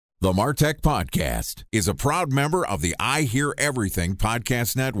The Martech Podcast is a proud member of the I Hear Everything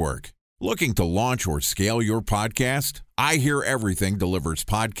Podcast Network. Looking to launch or scale your podcast? I Hear Everything delivers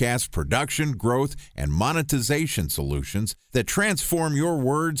podcast production, growth, and monetization solutions that transform your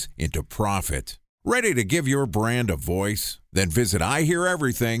words into profit. Ready to give your brand a voice? Then visit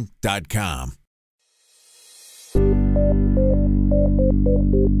iheareverything.com.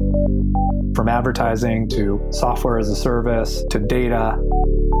 From advertising to software as a service to data.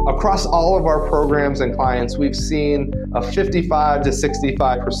 Across all of our programs and clients, we've seen a 55 to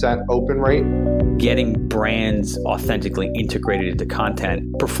 65% open rate. Getting brands authentically integrated into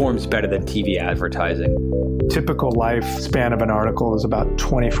content performs better than TV advertising. Typical lifespan of an article is about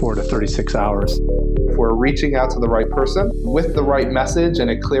 24 to 36 hours. If we're reaching out to the right person with the right message and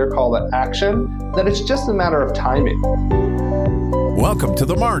a clear call to action, then it's just a matter of timing. Welcome to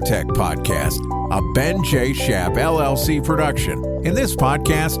the Martech Podcast, a Ben J. Shap LLC production. In this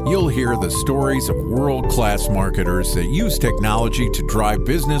podcast, you'll hear the stories of world-class marketers that use technology to drive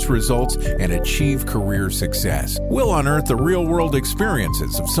business results and achieve career success. We'll unearth the real-world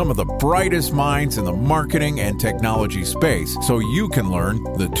experiences of some of the brightest minds in the marketing and technology space so you can learn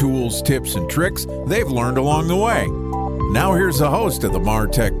the tools, tips, and tricks they've learned along the way. Now here's the host of the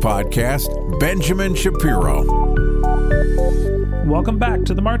Martech Podcast, Benjamin Shapiro. Welcome back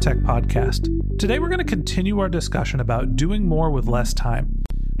to the Martech Podcast. Today we're going to continue our discussion about doing more with less time.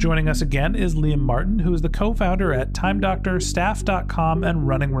 Joining us again is Liam Martin, who is the co-founder at TimeDoctor, Staff.com, and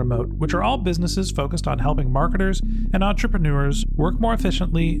Running Remote, which are all businesses focused on helping marketers and entrepreneurs work more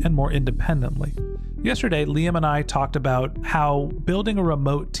efficiently and more independently. Yesterday, Liam and I talked about how building a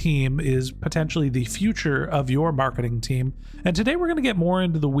remote team is potentially the future of your marketing team, and today we're going to get more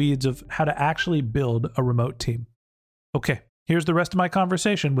into the weeds of how to actually build a remote team. Okay. Here's the rest of my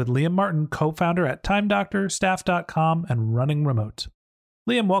conversation with Liam Martin, co-founder at TimeDoctor, Staff.com, and Running Remote.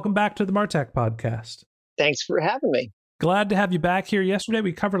 Liam, welcome back to the Martech Podcast. Thanks for having me. Glad to have you back here. Yesterday,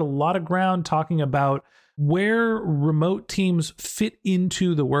 we covered a lot of ground talking about where remote teams fit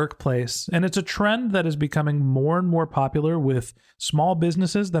into the workplace. And it's a trend that is becoming more and more popular with small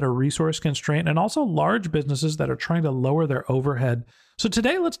businesses that are resource constrained and also large businesses that are trying to lower their overhead. So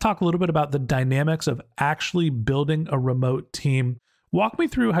today, let's talk a little bit about the dynamics of actually building a remote team. Walk me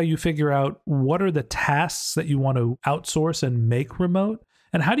through how you figure out what are the tasks that you want to outsource and make remote,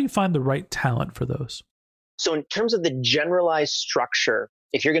 and how do you find the right talent for those? So in terms of the generalized structure,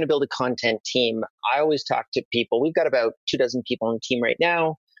 if you're going to build a content team, I always talk to people. We've got about 24 people on the team right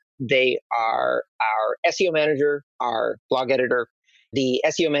now. They are our SEO manager, our blog editor. The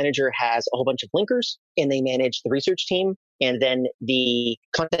SEO manager has a whole bunch of linkers, and they manage the research team. And then the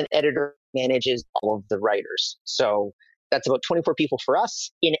content editor manages all of the writers. So that's about 24 people for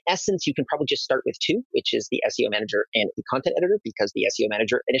us. In essence, you can probably just start with two, which is the SEO manager and the content editor, because the SEO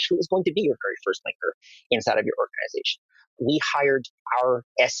manager initially is going to be your very first linker inside of your organization. We hired our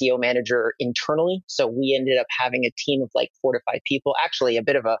SEO manager internally. So we ended up having a team of like 4 to 5 people. Actually, a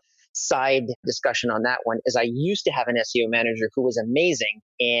bit of a side discussion on that one is I used to have an SEO manager who was amazing,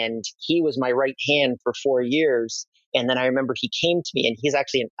 and he was my right hand for 4 years. And then I remember he came to me, and he's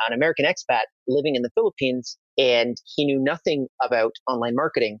actually an American expat living in the Philippines, and he knew nothing about online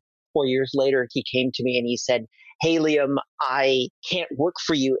marketing. 4 years later, he came to me and he said, "Hey, Liam, I can't work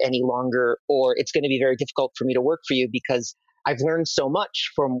for you any longer, or it's going to be very difficult for me to work for you because I've learned so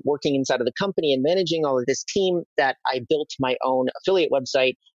much from working inside of the company and managing all of this team that I built my own affiliate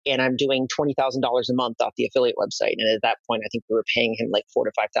website, and I'm doing $20,000 a month off the affiliate website." And at that point, I think we were paying him like $4,000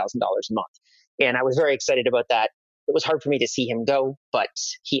 to $5,000 a month. And I was very excited about that. It was hard for me to see him go, but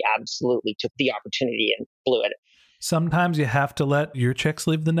he absolutely took the opportunity and blew at it. Sometimes you have to let your chicks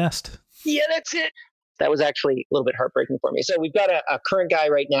leave the nest. Yeah, that's it. That was actually a little bit heartbreaking for me. So we've got a current guy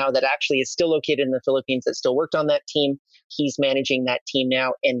right now that actually is still located in the Philippines that still worked on that team. He's managing that team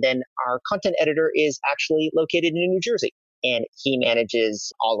now. And then our content editor is actually located in New Jersey, and he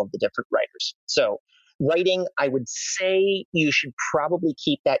manages all of the different writers. So writing, I would say you should probably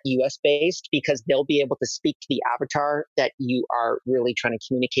keep that US based, because they'll be able to speak to the avatar that you are really trying to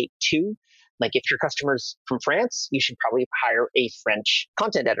communicate to. Like if your customer's from France, you should probably hire a French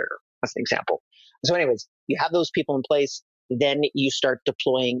content editor. That's an example. So anyways, you have those people in place, then you start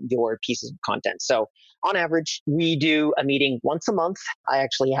deploying your pieces of content. So on average, we do a meeting once a month. I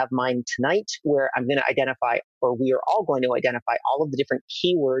actually have mine tonight where I'm going to identify, or we are all going to identify all of the different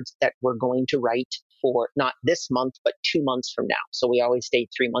keywords that we're going to write for not this month, but 2 months from now. So we always stay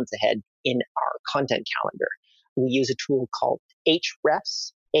 3 months ahead in our content calendar. We use a tool called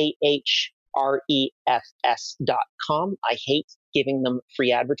Ahrefs, Ahrefs.com. I hate giving them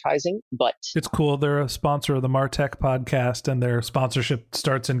free advertising, but it's cool. They're a sponsor of the Martech podcast, and their sponsorship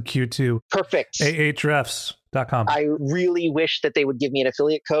starts in Q2. Perfect. ahrefs.com. I really wish that they would give me an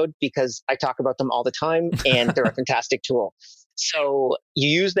affiliate code because I talk about them all the time and they're a fantastic tool. So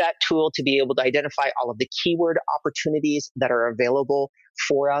you use that tool to be able to identify all of the keyword opportunities that are available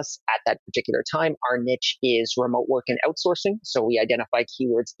for us at that particular time. Our niche is remote work and outsourcing. So we identify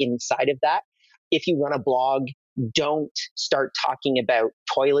keywords inside of that. If you run a blog, don't start talking about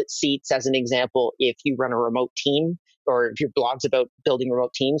toilet seats as an example if you run a remote team, or if your blog's about building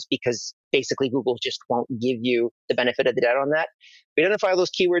remote teams, because basically Google just won't give you the benefit of the doubt on that. We identify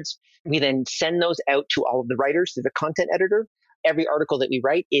those keywords. We then send those out to all of the writers through the content editor. Every article that we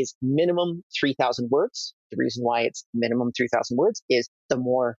write is minimum 3,000 words. The reason why it's minimum 3,000 words is the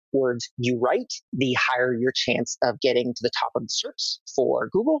more words you write, the higher your chance of getting to the top of the search for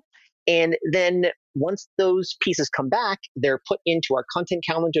Google. And then once those pieces come back, they're put into our content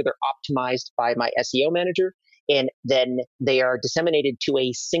calendar. They're optimized by my SEO manager. And then they are disseminated to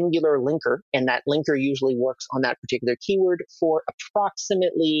a singular linker. And that linker usually works on that particular keyword for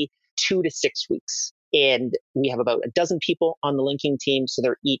approximately 2 to 6 weeks. And we have about a dozen people on the linking team. So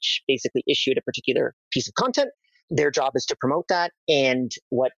they're each basically issued a particular piece of content. Their job is to promote that. And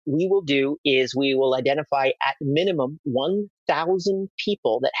what we will do is we will identify at minimum 1,000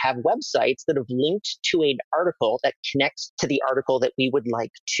 people that have websites that have linked to an article that connects to the article that we would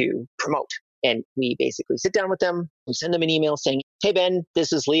like to promote. And we basically sit down with them, we send them an email saying, hey, Ben,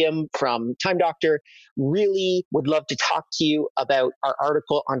 this is Liam from Time Doctor. Really would love to talk to you about our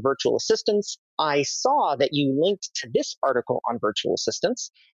article on virtual assistants. I saw that you linked to this article on virtual assistants,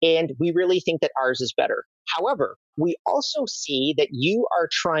 and we really think that ours is better. However, we also see that you are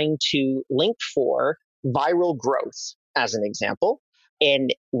trying to link for viral growth, as an example.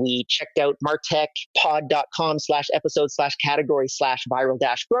 And we checked out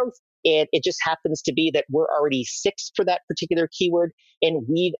martechpod.com/episode/category/viral-growth. And it just happens to be that we're already 6 for that particular keyword. And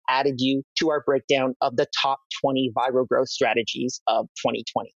we've added you to our breakdown of the top 20 viral growth strategies of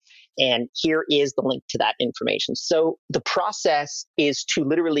 2020. And here is the link to that information. So the process is to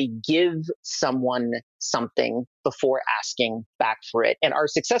literally give someone something before asking back for it. And our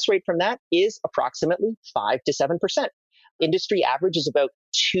success rate from that is approximately 5 to 7%. Industry average is about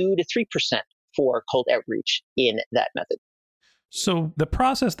 2 to 3% for cold outreach in that method. So the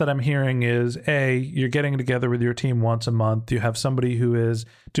process that I'm hearing is you're getting together with your team once a month. You have somebody who is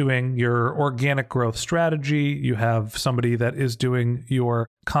doing your organic growth strategy. You have somebody that is doing your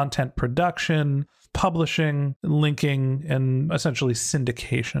content production, publishing, linking, and essentially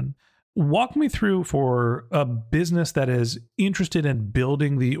syndication. Walk me through, for a business that is interested in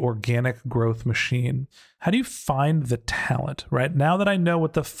building the organic growth machine, how do you find the talent, right? Now that I know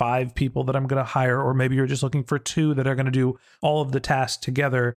what the 5 people that I'm going to hire, or maybe you're just looking for 2 that are going to do all of the tasks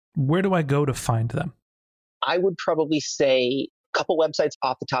together, where do I go to find them? I would probably say a couple websites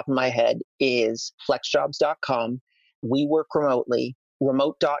off the top of my head is flexjobs.com, We Work Remotely,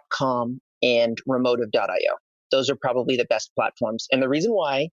 remote.com, and remotive.io. Those are probably the best platforms. And the reason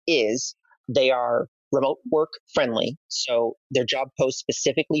why is they are remote work friendly. So their job posts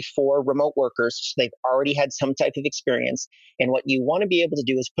specifically for remote workers. So they've already had some type of experience. And what you want to be able to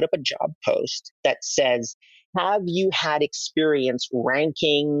do is put up a job post that says, have you had experience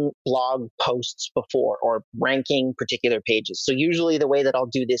ranking blog posts before, or ranking particular pages? So usually the way that I'll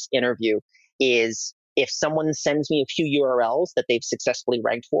do this interview is, if someone sends me a few URLs that they've successfully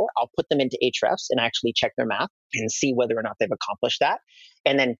ranked for, I'll put them into Ahrefs and actually check their math and see whether or not they've accomplished that.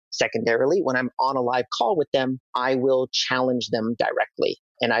 And then secondarily, when I'm on a live call with them, I will challenge them directly.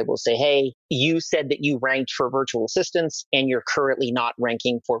 And I will say, hey, you said that you ranked for virtual assistants and you're currently not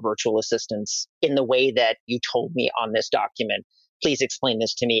ranking for virtual assistants in the way that you told me on this document. Please explain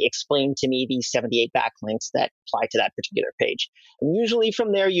this to me. Explain to me these 78 backlinks that apply to that particular page. And usually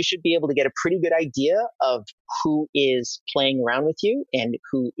from there, you should be able to get a pretty good idea of who is playing around with you and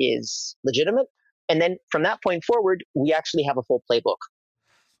who is legitimate. And then from that point forward, we actually have a full playbook.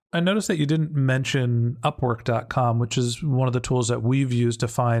 I noticed that you didn't mention Upwork.com, which is one of the tools that we've used to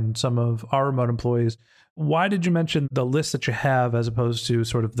find some of our remote employees. Why did you mention the list that you have as opposed to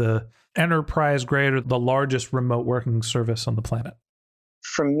sort of the enterprise grade or the largest remote working service on the planet?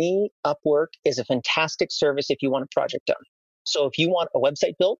 For me, Upwork is a fantastic service if you want a project done. So if you want a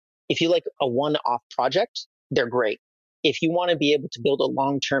website built, if you like a one-off project, they're great. If you want to be able to build a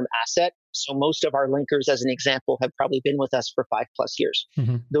long-term asset, So most of our linkers, as an example, have probably been with us for 5+ years.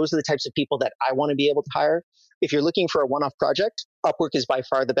 Mm-hmm. Those are the types of people that I want to be able to hire. If you're looking for a one-off project, Upwork is by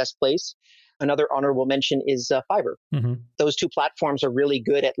far the best place. Another honorable mention is Fiverr. Mm-hmm. Those two platforms are really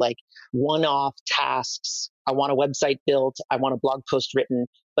good at like one-off tasks. I want a website built. I want a blog post written.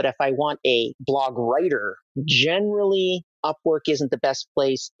 But if I want a blog writer, generally Upwork isn't the best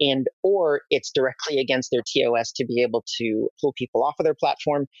place, or it's directly against their TOS to be able to pull people off of their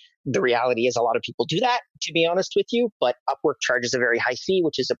platform. The reality is a lot of people do that, to be honest with you, but Upwork charges a very high fee,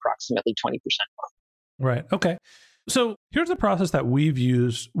 which is approximately 20% off. Right. Okay. So here's a process that we've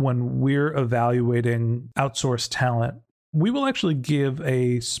used when we're evaluating outsourced talent. We will actually give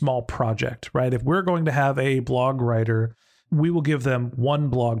a small project, right? If we're going to have a blog writer, we will give them one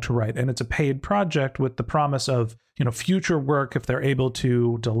blog to write, and it's a paid project with the promise of, future work if they're able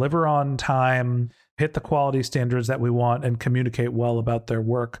to deliver on time, hit the quality standards that we want, and communicate well about their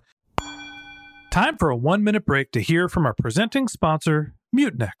work. Time for a 1-minute break to hear from our presenting sponsor,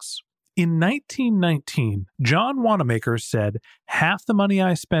 Mutinex. In 1919, John Wanamaker said, "Half the money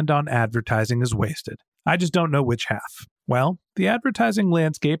I spend on advertising is wasted. I just don't know which half." Well, the advertising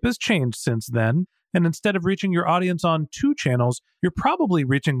landscape has changed since then, and instead of reaching your audience on 2 channels, you're probably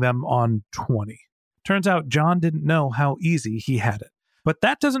reaching them on 20. Turns out John didn't know how easy he had it. But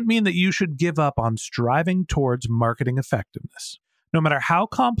that doesn't mean that you should give up on striving towards marketing effectiveness. No matter how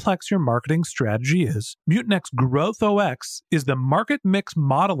complex your marketing strategy is, Mutinex GrowthOS is the market mix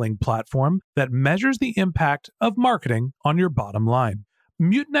modeling platform that measures the impact of marketing on your bottom line.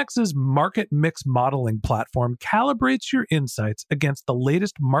 Mutinex's market mix modeling platform calibrates your insights against the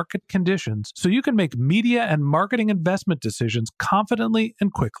latest market conditions so you can make media and marketing investment decisions confidently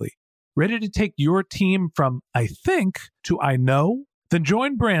and quickly. Ready to take your team from I think to I know? Then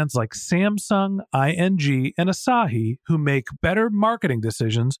join brands like Samsung, ING, and Asahi who make better marketing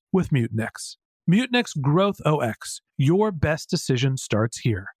decisions with Mutinex. Mutinex GrowthOS. Your best decision starts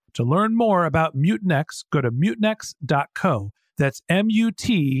here. To learn more about Mutinex, go to mutinex.co. That's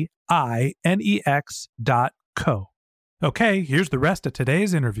MUTINEX.co. Okay, here's the rest of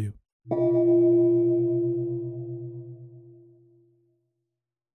today's interview.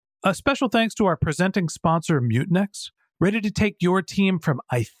 A special thanks to our presenting sponsor, Mutinex. Ready to take your team from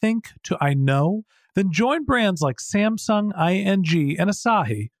I think to I know? Then join brands like Samsung, ING, and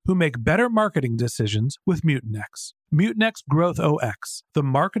Asahi who make better marketing decisions with Mutinex. Mutinex GrowthOS, the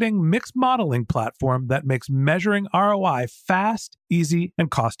marketing mix modeling platform that makes measuring ROI fast, easy,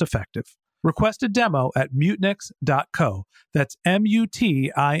 and cost-effective. Request a demo at mutinex.co. That's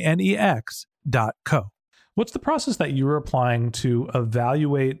MUTINEX.co. What's the process that you're applying to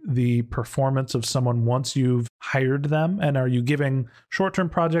evaluate the performance of someone once you've hired them? And are you giving short-term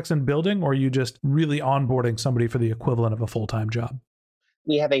projects and building, or are you just really onboarding somebody for the equivalent of a full-time job?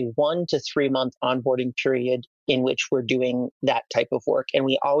 We have a 1 to 3 month onboarding period in which we're doing that type of work. And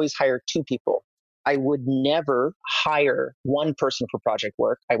we always hire 2 people. I would never hire 1 person for project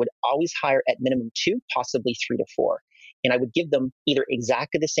work. I would always hire at minimum 2, possibly 3 to 4. And I would give them either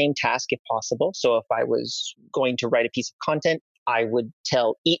exactly the same task if possible. So if I was going to write a piece of content, I would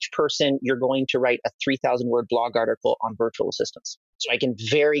tell each person, you're going to write a 3,000-word blog article on virtual assistants. So I can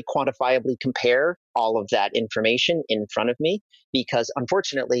very quantifiably compare all of that information in front of me, because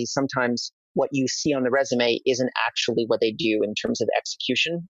unfortunately, sometimes what you see on the resume isn't actually what they do in terms of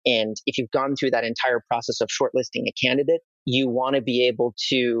execution. And if you've gone through that entire process of shortlisting a candidate, you want to be able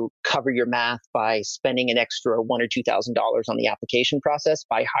to cover your math by spending an extra $1,000 or $2,000 on the application process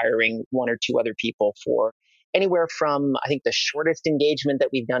by hiring 1 or 2 other people for anywhere from, I think the shortest engagement that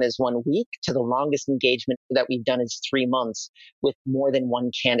we've done is 1 week to the longest engagement that we've done is 3 months with more than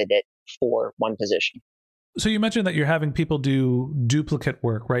 1 candidate for 1 position. So you mentioned that you're having people do duplicate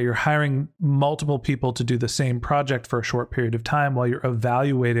work, right? You're hiring multiple people to do the same project for a short period of time while you're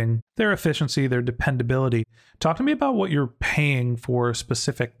evaluating their efficiency, their dependability. Talk to me about what you're paying for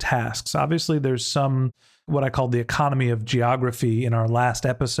specific tasks. Obviously, there's some, what I called the economy of geography in our last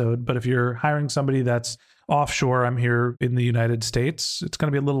episode, but if you're hiring somebody that's offshore, I'm here in the United States, it's going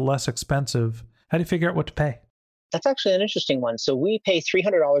to be a little less expensive. How do you figure out what to pay? That's actually an interesting one. So we pay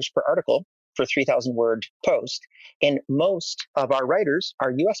 $300 per article for 3,000-word post. And most of our writers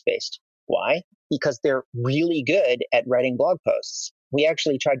are US based. Why? Because they're really good at writing blog posts. We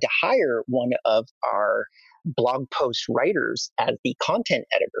actually tried to hire one of our blog post writers as the content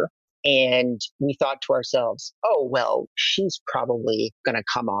editor. And we thought to ourselves, oh, well, she's probably going to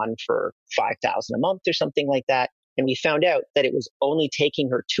come on for $5,000 a month or something like that. And we found out that it was only taking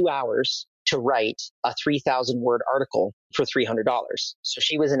her 2 hours to write a 3,000-word article for $300. So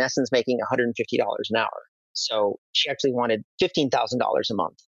she was in essence making $150 an hour. So she actually wanted $15,000 a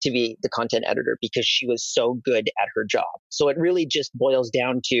month. to be the content editor because she was so good at her job. So it really just boils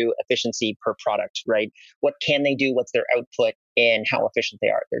down to efficiency per product, right? What can they do? What's their output? And how efficient they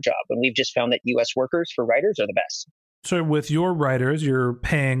are at their job. And we've just found that US workers for writers are the best. So with your writers, you're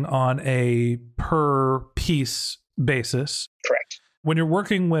paying on a per piece basis. Correct. When you're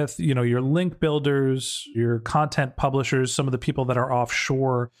working with, your link builders, your content publishers, some of the people that are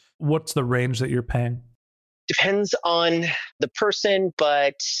offshore, what's the range that you're paying? Depends on the person,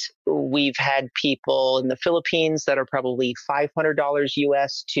 but we've had people in the Philippines that are probably $500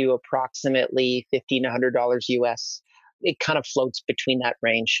 US to approximately $1,500 US. It kind of floats between that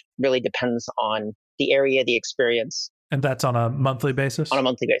range. Really depends on the area, the experience. And that's on a monthly basis? On a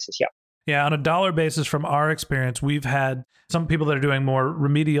monthly basis, yeah. Yeah, on a dollar basis from our experience, we've had some people that are doing more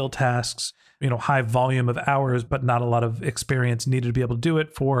remedial tasks, high volume of hours, but not a lot of experience needed to be able to do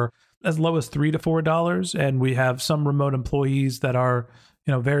it for as low as $3 to $4. And we have some remote employees that are,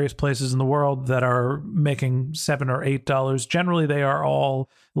 various places in the world that are making $7 or $8. Generally, they are all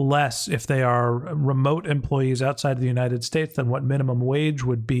less if they are remote employees outside of the United States than what minimum wage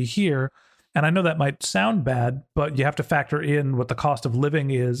would be here. And I know that might sound bad, but you have to factor in what the cost of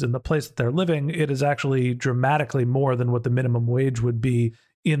living is in the place that they're living. It is actually dramatically more than what the minimum wage would be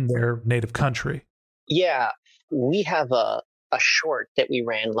in their native country. Yeah, we have a short that we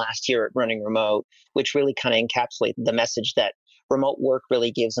ran last year at Running Remote, which really kind of encapsulated the message that remote work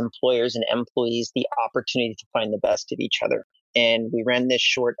really gives employers and employees the opportunity to find the best of each other. And we ran this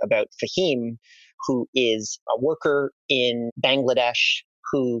short about Fahim, who is a worker in Bangladesh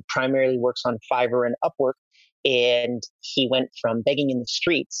who primarily works on Fiverr and Upwork. And he went from begging in the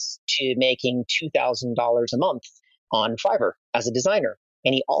streets to making $2,000 a month on Fiverr as a designer.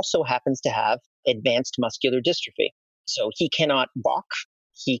 And he also happens to have advanced muscular dystrophy. So he cannot walk.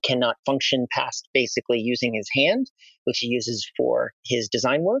 He cannot function past basically using his hand, which he uses for his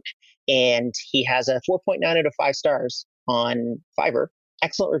design work. And he has a 4.9 out of 5 stars on Fiverr,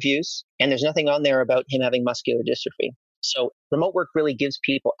 excellent reviews. And there's nothing on there about him having muscular dystrophy. So remote work really gives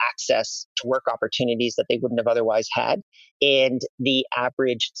people access to work opportunities that they wouldn't have otherwise had. And the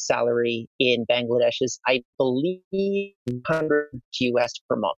average salary in Bangladesh is, I believe, $100 US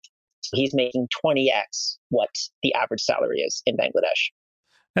per month. So he's making 20x what the average salary is in Bangladesh.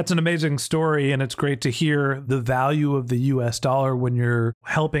 That's an amazing story, and it's great to hear the value of the US dollar when you're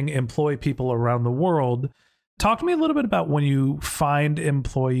helping employ people around the world. Talk to me a little bit about when you find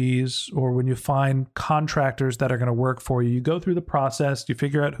employees or when you find contractors that are going to work for you. You go through the process, you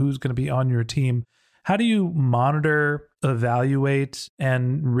figure out who's going to be on your team. How do you monitor, evaluate,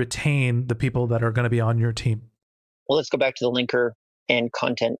 and retain the people that are going to be on your team? Well, let's go back to the linker and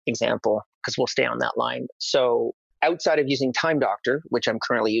content example because we'll stay on that line. So outside of using Time Doctor, which I'm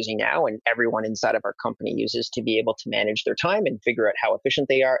currently using now and everyone inside of our company uses to be able to manage their time and figure out how efficient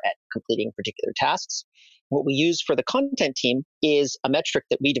they are at completing particular tasks, what we use for the content team is a metric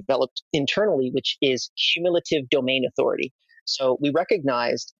that we developed internally, which is cumulative domain authority. So we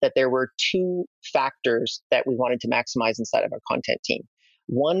recognized that there were 2 factors that we wanted to maximize inside of our content team.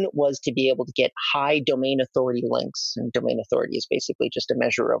 One was to be able to get high domain authority links. And domain authority is basically just a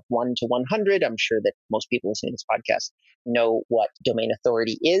measure of 1 to 100. I'm sure that most people listening to this podcast know what domain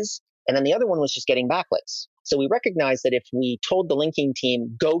authority is. And then the other one was just getting backlinks. So we recognized that if we told the linking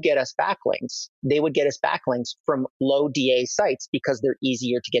team, go get us backlinks, they would get us backlinks from low DA sites because they're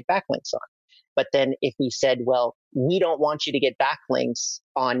easier to get backlinks on. But then if we said, well, we don't want you to get backlinks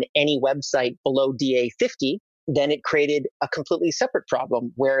on any website below DA 50, then it created a completely separate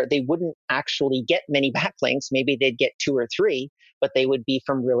problem where they wouldn't actually get many backlinks. Maybe they'd get 2 or 3, but they would be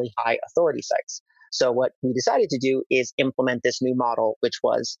from really high authority sites. So what we decided to do is implement this new model, which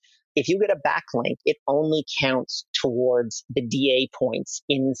was if you get a backlink, it only counts towards the DA points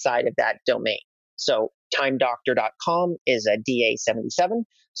inside of that domain. So timedoctor.com is a DA 77.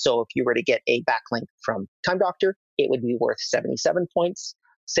 So if you were to get a backlink from Time Doctor, it would be worth 77 points.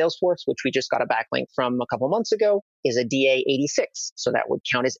 Salesforce, which we just got a backlink from a couple months ago, is a DA 86. So that would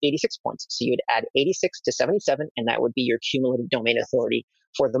count as 86 points. So you'd add 86 to 77, and that would be your cumulative domain authority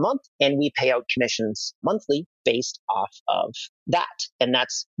for the month. And we pay out commissions monthly based off of that. And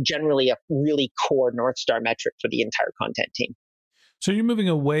that's generally a really core North Star metric for the entire content team. So you're moving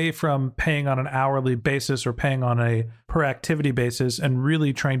away from paying on an hourly basis or paying on a per activity basis and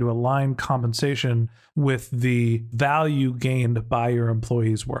really trying to align compensation with the value gained by your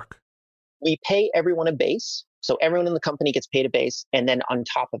employees' work. We pay everyone a base. So everyone in the company gets paid a base. And then on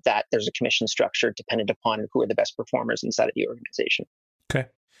top of that, there's a commission structure dependent upon who are the best performers inside of the organization. Okay.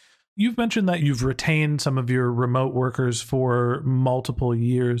 You've mentioned that you've retained some of your remote workers for multiple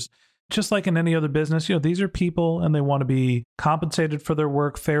years. just like in any other business, these are people and they want to be compensated for their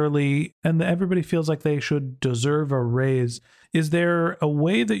work fairly, and everybody feels like they should deserve a raise. Is there a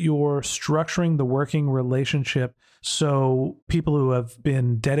way that you're structuring the working relationship so people who have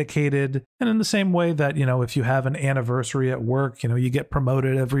been dedicated, and in the same way that, if you have an anniversary at work, you get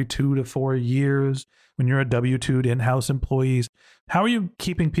promoted every 2 to 4 years when you're a W-2 in-house employees, how are you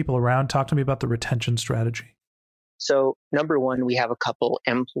keeping people around? Talk to me about the retention strategy. So number one, we have a couple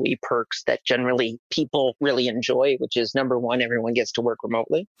employee perks that generally people really enjoy, which is number one, everyone gets to work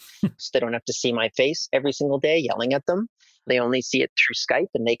remotely. So they don't have to see my face every single day yelling at them. They only see it through Skype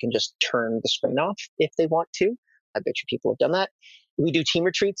and they can just turn the screen off if they want to. I bet you people have done that. We do team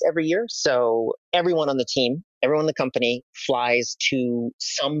retreats every year. So everyone on the team, everyone in the company flies to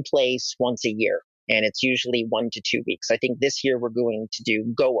some place once a year. And it's usually 1 to 2 weeks. I think this year we're going to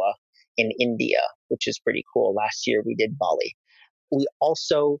do Goa in India, which is pretty cool. Last year we did Bali. We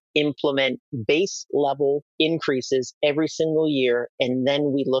also implement base level increases every single year, and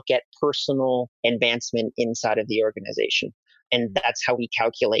then we look at personal advancement inside of the organization. And that's how we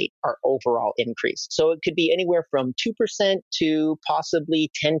calculate our overall increase. So it could be anywhere from 2% to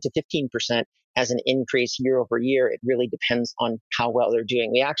possibly 10 to 15% as an increase year over year. It really depends on how well they're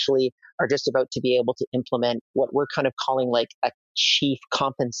doing. We actually are just about to be able to implement what we're kind of calling like a chief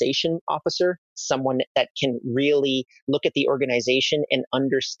compensation officer, someone that can really look at the organization and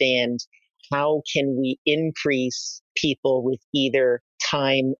understand how can we increase people with either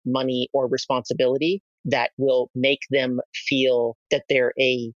time, money, or responsibility that will make them feel that they're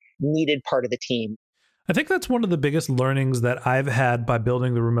a needed part of the team. I think that's one of the biggest learnings that I've had by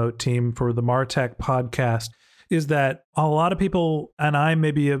building the remote team for the Martech podcast is that a lot of people, and I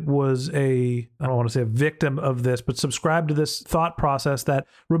maybe was I don't want to say a victim of this, but subscribe to this thought process that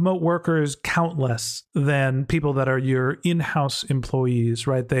remote workers count less than people that are your in-house employees,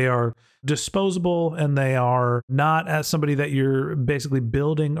 right? They are disposable and they are not as somebody that you're basically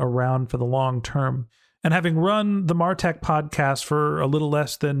building around for the long term. And having run the Martech podcast for a little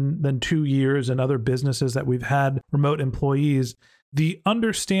less than 2 years and other businesses that we've had remote employees, the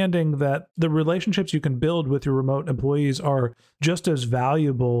understanding that the relationships you can build with your remote employees are just as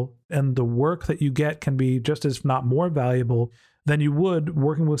valuable and the work that you get can be just as, if not more valuable than you would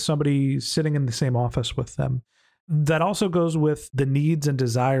working with somebody sitting in the same office with them. That also goes with the needs and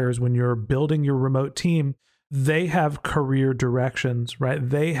desires when you're building your remote team. They have career directions, right?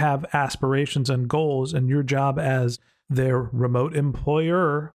 They have aspirations and goals, and your job as their remote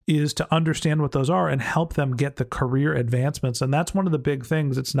employer is to understand what those are and help them get the career advancements. And that's one of the big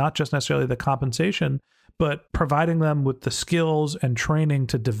things. It's not just necessarily the compensation, but providing them with the skills and training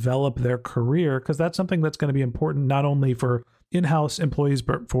to develop their career, because that's something that's going to be important not only for in-house employees,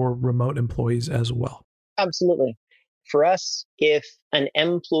 but for remote employees as well. Absolutely. For us, if an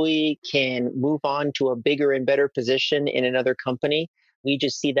employee can move on to a bigger and better position in another company, we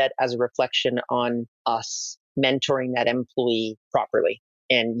just see that as a reflection on us mentoring that employee properly.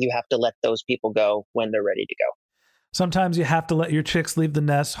 And you have to let those people go when they're ready to go. Sometimes you have to let your chicks leave the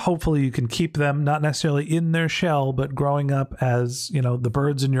nest. Hopefully you can keep them not necessarily in their shell, but growing up as, the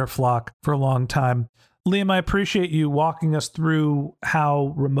birds in your flock for a long time. Liam, I appreciate you walking us through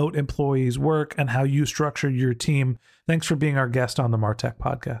how remote employees work and how you structure your team. Thanks for being our guest on the Martech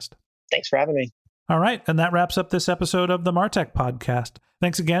podcast. Thanks for having me. All right. And that wraps up this episode of the Martech podcast.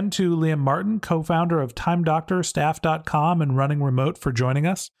 Thanks again to Liam Martin, co-founder of TimeDoctor, Staff.com, and Running Remote for joining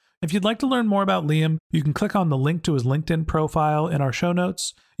us. If you'd like to learn more about Liam, you can click on the link to his LinkedIn profile in our show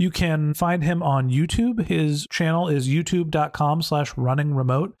notes. You can find him on YouTube. His channel is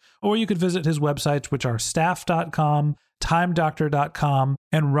youtube.com/runningremote, or you could visit his websites, which are staff.com, timedoctor.com,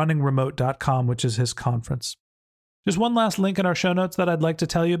 and runningremote.com, which is his conference. Just one last link in our show notes that I'd like to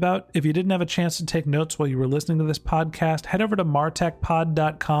tell you about. If you didn't have a chance to take notes while you were listening to this podcast, head over to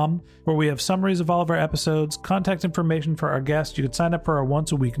martechpod.com, where we have summaries of all of our episodes, contact information for our guests. You can sign up for our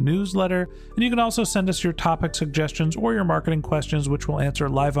once-a-week newsletter, and you can also send us your topic suggestions or your marketing questions, which we'll answer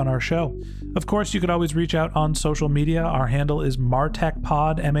live on our show. Of course, you could always reach out on social media. Our handle is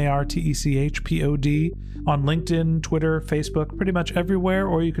martechpod, MARTECHPOD, on LinkedIn, Twitter, Facebook, pretty much everywhere,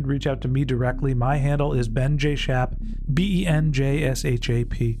 or you could reach out to me directly. My handle is Ben J. Shap,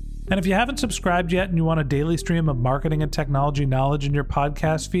 BenJShap. And if you haven't subscribed yet and you want a daily stream of marketing and technology knowledge in your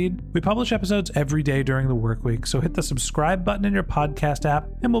podcast feed, we publish episodes every day during the work week. So hit the subscribe button in your podcast app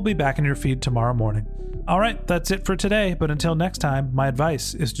and we'll be back in your feed tomorrow morning. All right, that's it for today. But until next time, my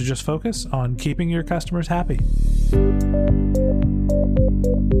advice is to just focus on keeping your customers happy.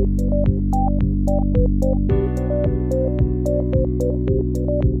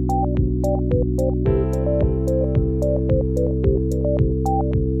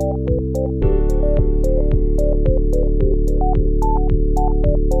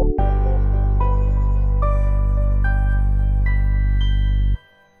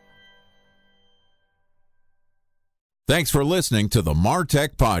 Thanks for listening to the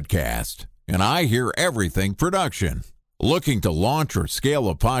MarTech Podcast, an I Hear Everything production. Looking to launch or scale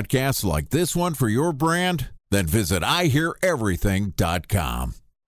a podcast like this one for your brand? Then visit iheareverything.com.